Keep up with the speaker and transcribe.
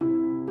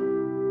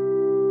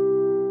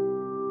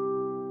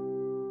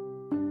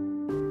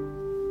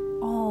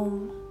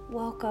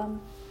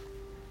Welcome.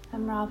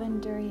 I'm Robin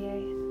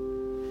Duryea.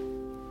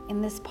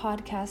 In this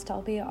podcast,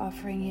 I'll be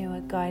offering you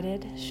a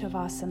guided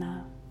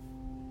Shavasana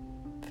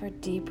for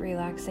deep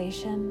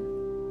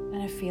relaxation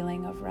and a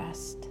feeling of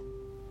rest.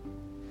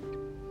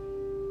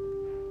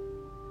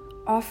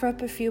 Offer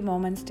up a few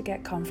moments to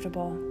get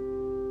comfortable,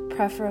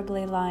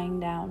 preferably lying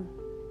down.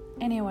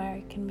 Anywhere.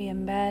 It can be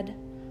in bed,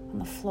 on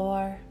the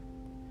floor.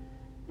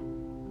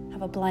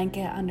 Have a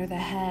blanket under the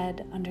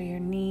head, under your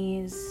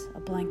knees, a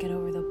blanket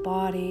over the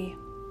body.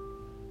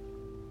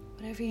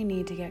 Whatever you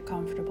need to get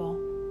comfortable.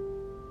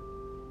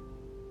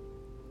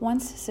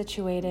 Once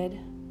situated,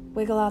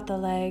 wiggle out the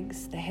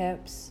legs, the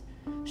hips,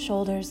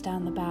 shoulders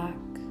down the back.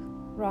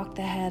 Rock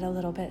the head a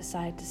little bit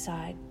side to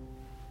side.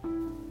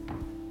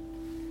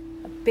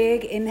 A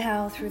big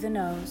inhale through the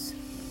nose.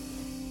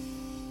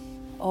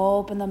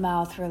 Open the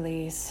mouth,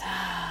 release.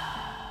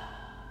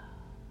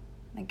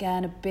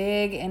 Again, a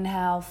big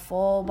inhale,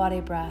 full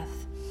body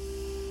breath.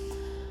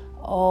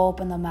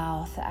 Open the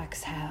mouth,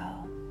 exhale.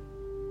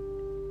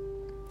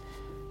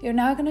 You're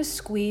now going to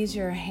squeeze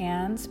your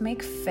hands,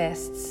 make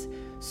fists.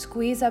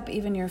 Squeeze up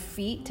even your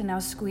feet to now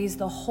squeeze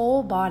the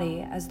whole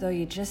body as though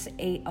you just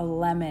ate a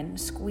lemon.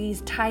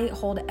 Squeeze tight,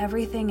 hold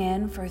everything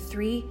in for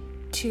 3,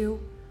 2,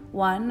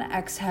 1.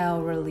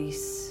 Exhale,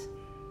 release.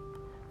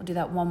 We'll do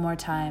that one more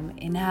time.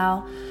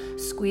 Inhale,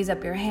 squeeze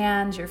up your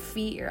hands, your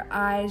feet, your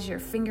eyes, your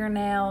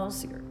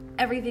fingernails,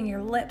 everything,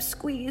 your lips.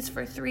 Squeeze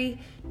for 3,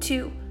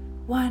 2,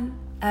 1.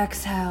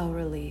 Exhale,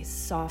 release.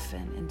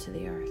 Soften into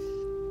the earth.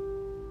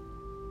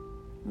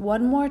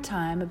 One more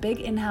time, a big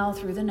inhale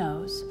through the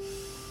nose.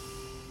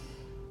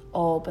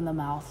 Open the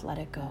mouth, let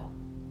it go.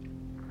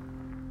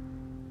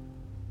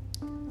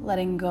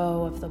 Letting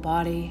go of the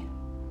body.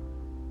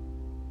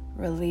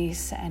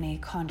 Release any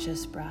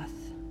conscious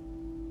breath.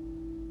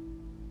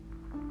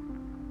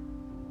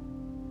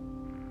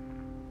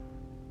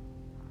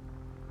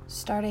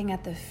 Starting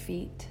at the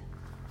feet.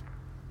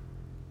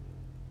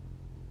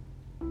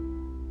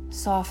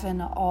 Soften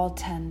all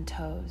 10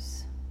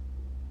 toes.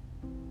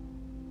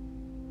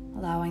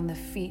 Allowing the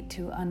feet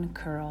to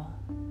uncurl,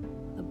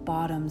 the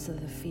bottoms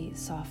of the feet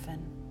soften.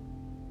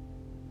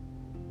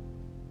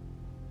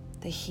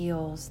 The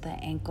heels, the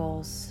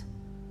ankles,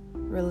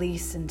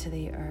 release into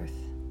the earth.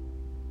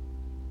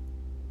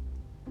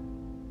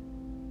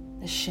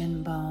 The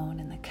shin bone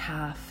and the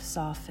calf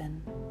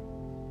soften.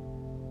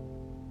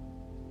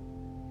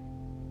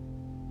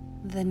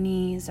 The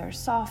knees are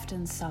soft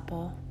and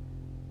supple,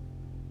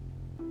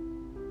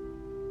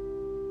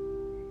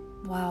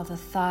 while the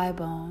thigh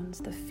bones,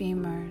 the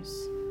femurs,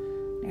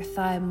 your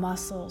thigh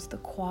muscles, the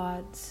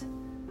quads,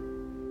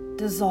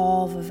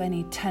 dissolve of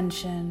any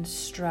tension,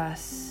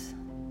 stress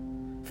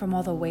from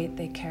all the weight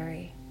they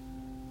carry.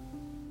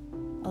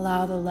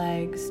 Allow the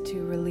legs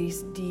to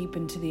release deep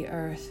into the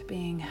earth,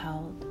 being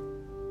held.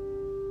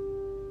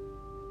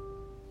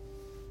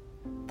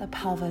 The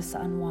pelvis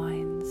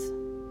unwinds.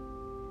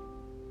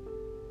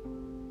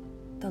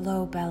 The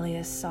low belly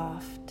is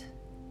soft.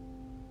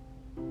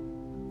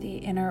 The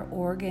inner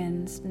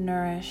organs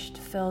nourished,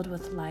 filled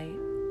with light.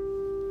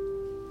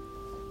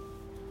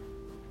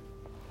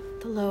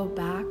 The low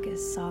back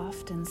is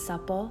soft and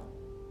supple.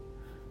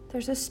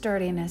 There's a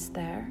sturdiness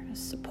there, a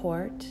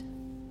support,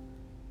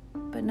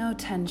 but no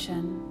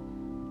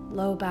tension.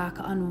 Low back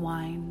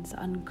unwinds,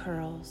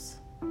 uncurls.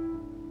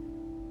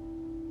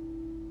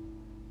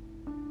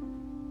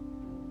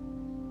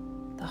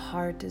 The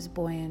heart is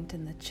buoyant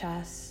in the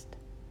chest.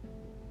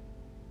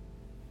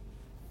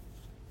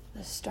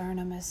 The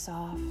sternum is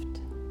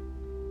soft.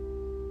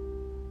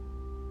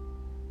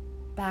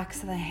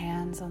 Backs of the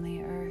hands on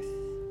the earth.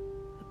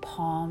 The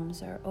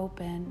palms are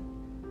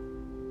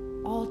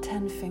open. All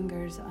 10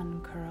 fingers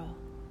uncurl.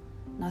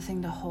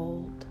 Nothing to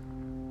hold.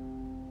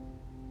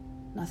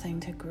 Nothing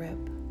to grip.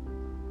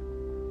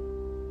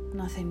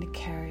 Nothing to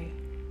carry.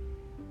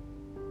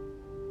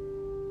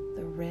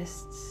 The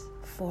wrists,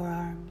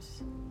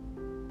 forearms,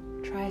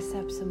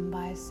 triceps and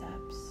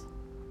biceps.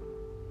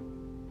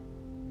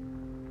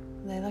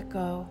 They let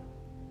go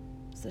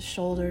as the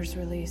shoulders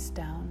release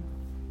down.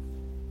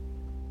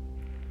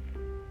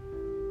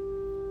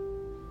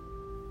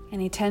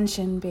 Any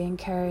tension being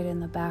carried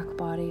in the back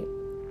body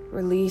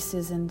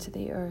releases into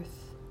the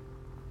earth.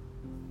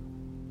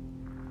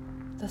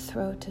 The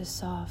throat is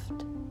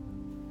soft.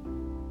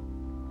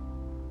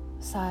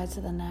 Sides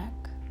of the neck,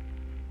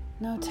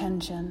 no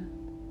tension.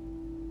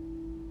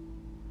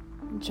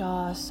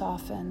 Jaw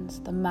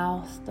softens, the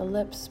mouth, the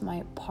lips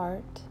might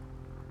part.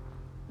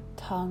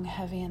 Tongue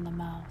heavy in the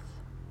mouth.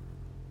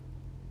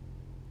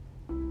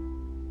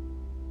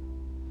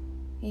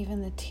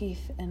 Even the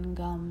teeth and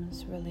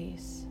gums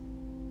release.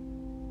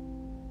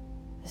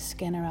 The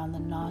skin around the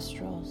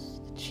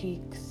nostrils, the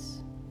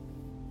cheeks.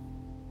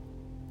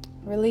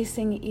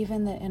 Releasing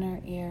even the inner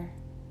ear.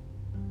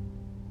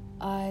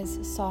 Eyes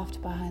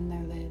soft behind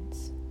their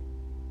lids.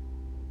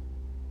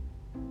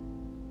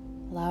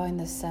 Allowing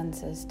the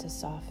senses to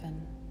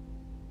soften.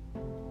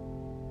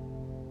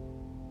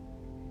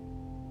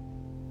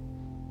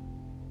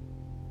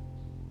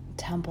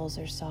 Temples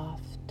are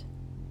soft.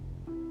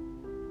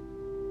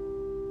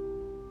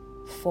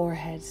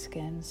 forehead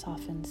skin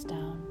softens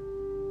down.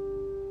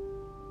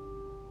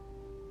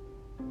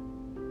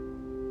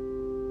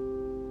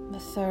 The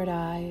third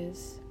eye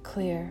is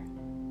clear,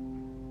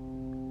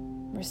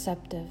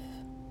 receptive.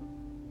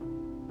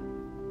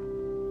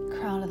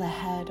 Crown of the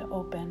head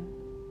open.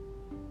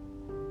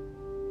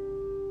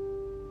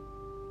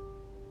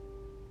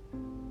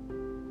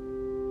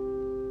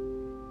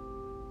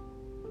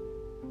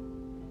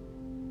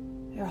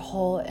 Your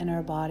whole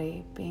inner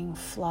body being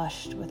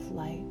flushed with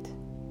light.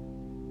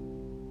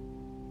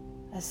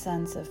 A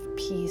sense of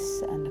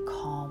peace and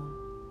calm.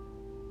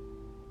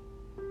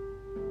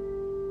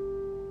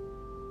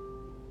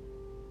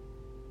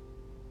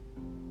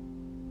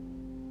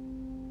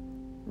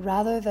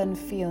 Rather than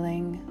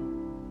feeling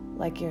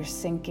like you're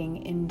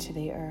sinking into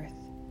the earth,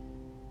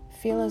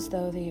 feel as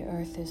though the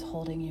earth is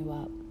holding you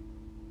up.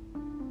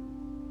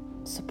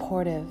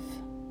 Supportive,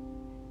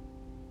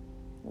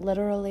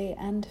 literally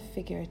and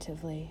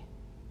figuratively.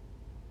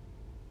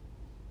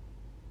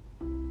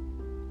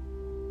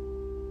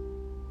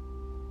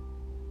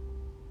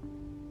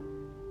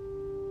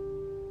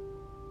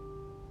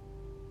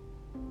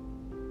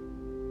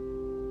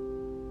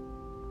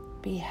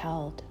 Be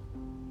held.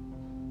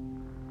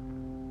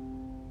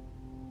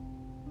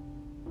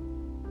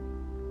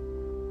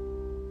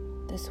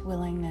 This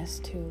willingness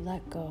to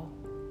let go,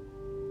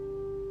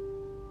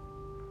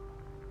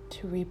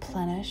 to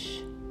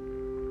replenish,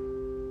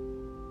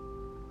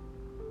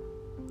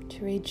 to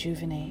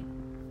rejuvenate.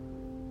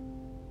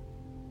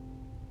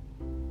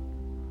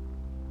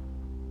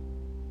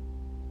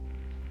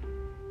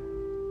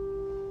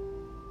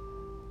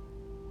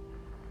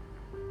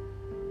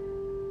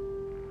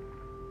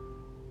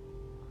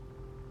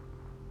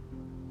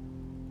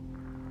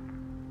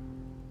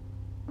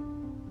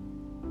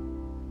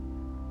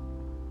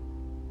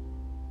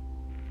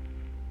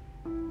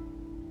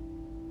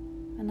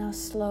 And now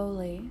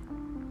slowly,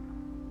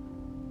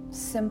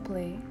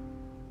 simply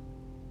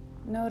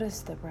notice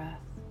the breath,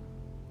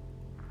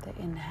 the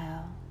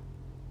inhale,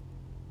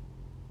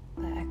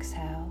 the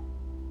exhale,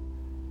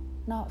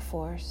 not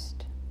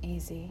forced,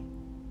 easy.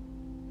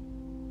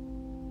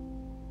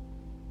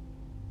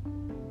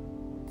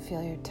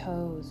 Feel your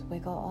toes,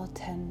 wiggle all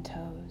 10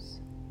 toes.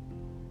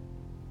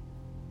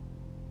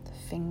 The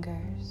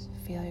fingers,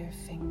 feel your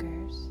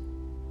fingers.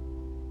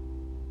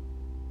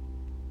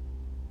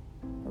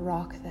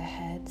 Rock the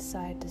head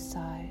side to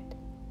side.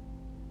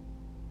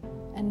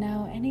 And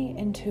now any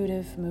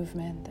intuitive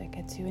movement that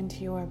gets you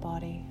into your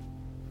body,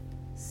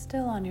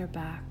 still on your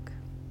back.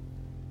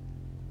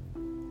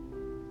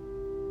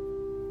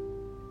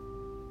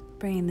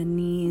 Bringing the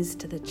knees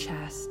to the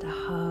chest, a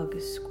hug,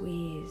 a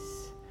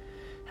squeeze.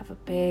 Have a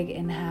big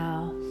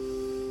inhale.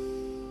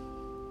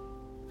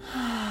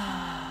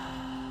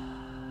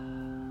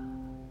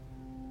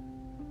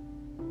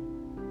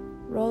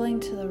 Rolling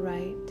to the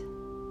right.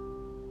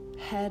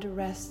 Head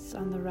rests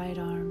on the right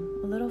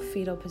arm, a little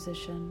fetal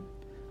position,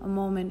 a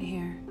moment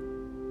here,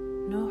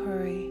 no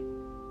hurry.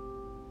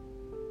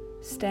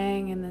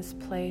 Staying in this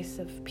place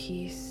of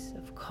peace,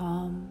 of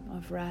calm,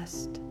 of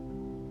rest.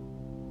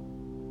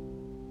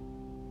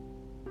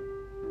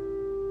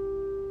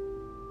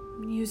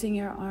 Using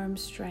your arm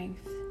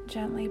strength,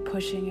 gently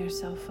pushing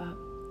yourself up,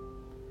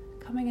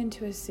 coming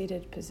into a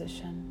seated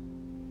position,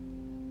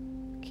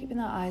 keeping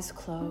the eyes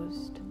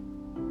closed.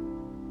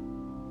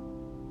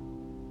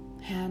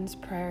 Hands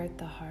prayer at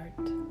the heart.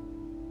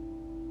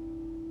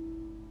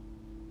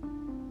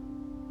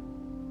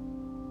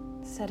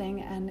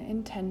 Setting an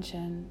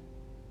intention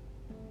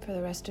for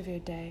the rest of your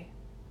day.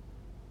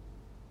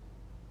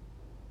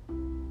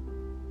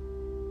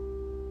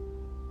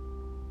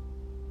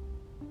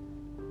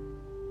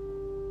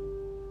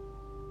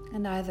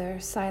 And either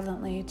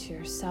silently to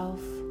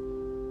yourself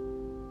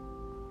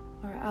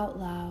or out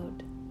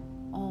loud,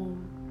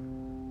 Om,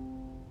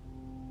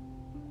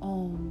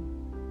 Om,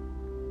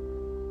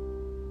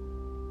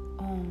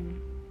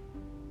 Om.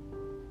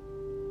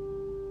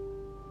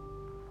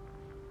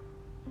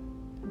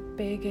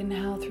 Big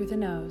inhale through the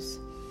nose.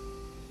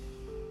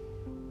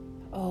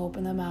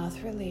 Open the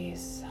mouth,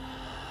 release.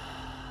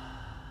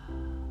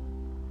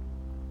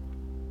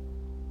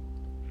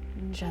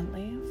 And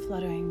gently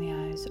fluttering the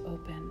eyes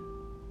open.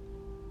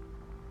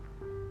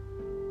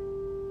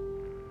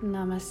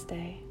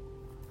 Namaste.